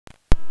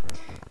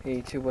Hey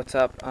YouTube, what's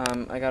up?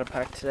 I got a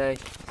pack today.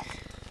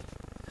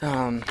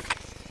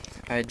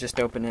 I just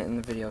opened it and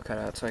the video cut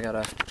out, so I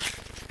gotta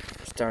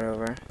start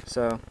over.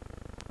 So,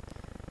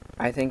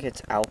 I think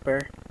it's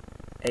Alper,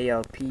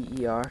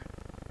 A-L-P-E-R.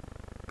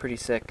 Pretty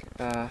sick,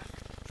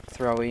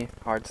 throwy,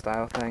 hard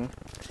style thing.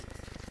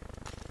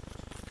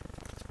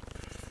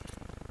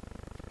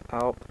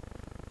 Alp.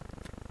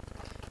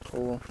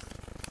 Cool.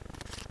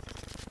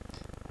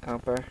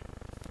 Alper.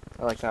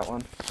 I like that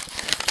one.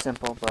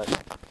 Simple, but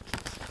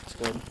it's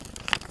good.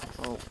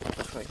 Oh,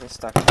 looks like they're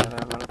stuck together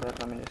a little bit.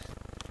 Let me just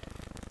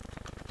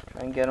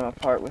try and get them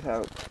apart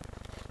without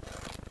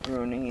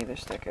ruining either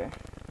sticker.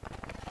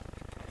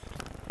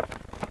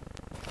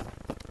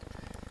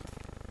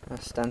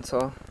 A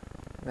stencil.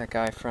 That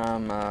guy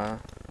from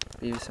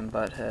Beavis and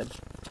Butthead.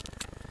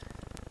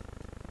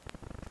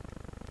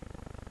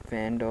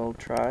 Vandal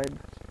Tribe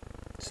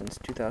since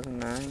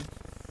 2009.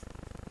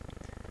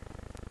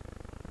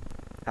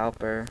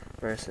 Alper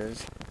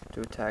versus,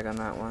 do a tag on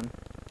that one.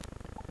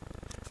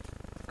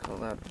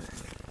 Collab.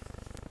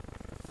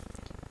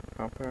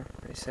 Alper,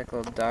 pretty sick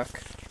little duck.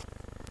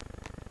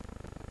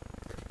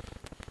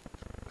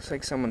 Looks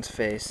like someone's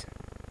face.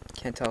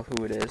 Can't tell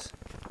who it is.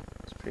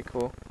 It's pretty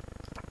cool.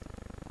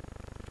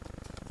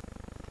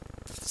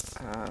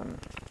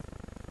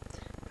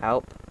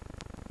 Alp,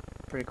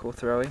 pretty cool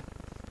throwy.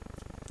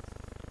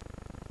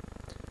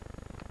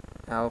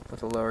 Alp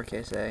with a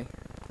lowercase a.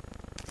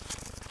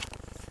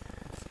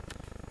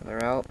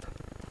 Another Alp.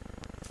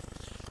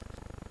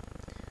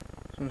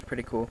 This one's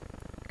pretty cool.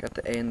 Got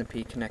the A and the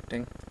P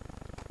connecting.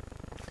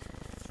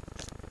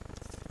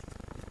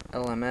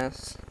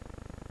 LMS.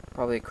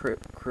 Probably a crew.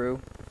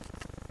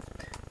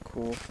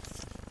 Cool.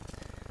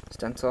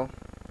 Stencil.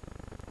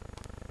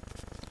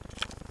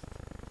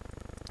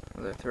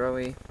 Another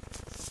throwy.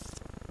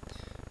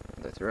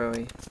 Another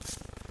throwy.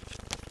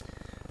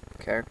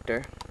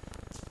 Character.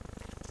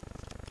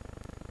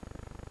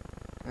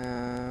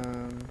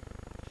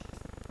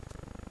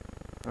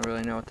 I don't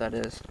really know what that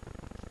is.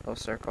 Little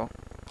circle.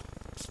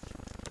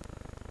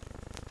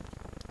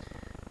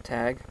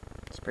 Tag.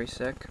 It's pretty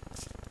sick.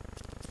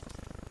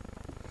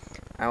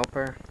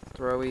 Alper.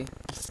 Throwy.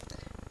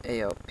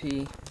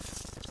 ALP.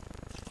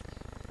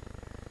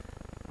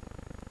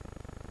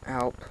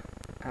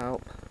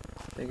 Alp.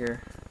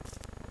 Bigger.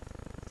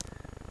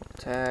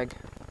 Tag.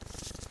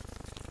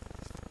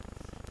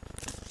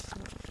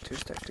 Two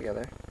stuck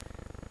together.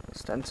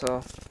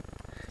 Stencil.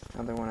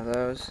 Another one of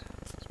those.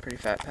 It's a pretty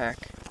fat pack.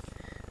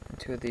 And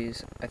two of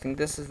these. I think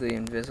this is the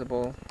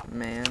Invisible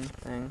Man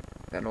thing.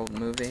 That old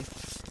movie.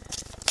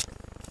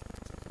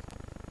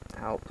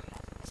 Alp.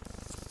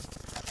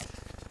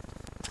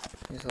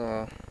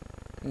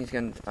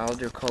 I'll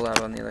do a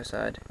collab on the other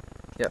side.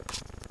 Yep.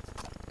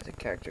 It's a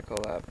character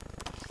collab.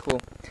 Cool.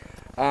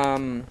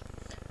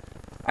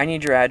 I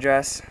need your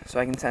address so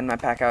I can send my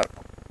pack out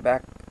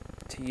back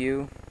to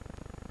you.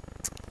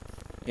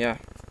 Yeah.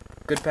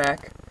 Good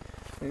pack.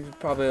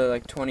 Probably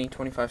like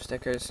 20-25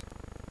 stickers.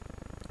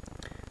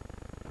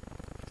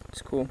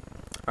 It's cool.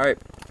 Alright.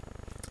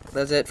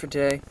 That's it for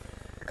today.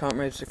 Comment,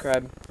 rate,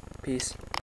 subscribe. Peace.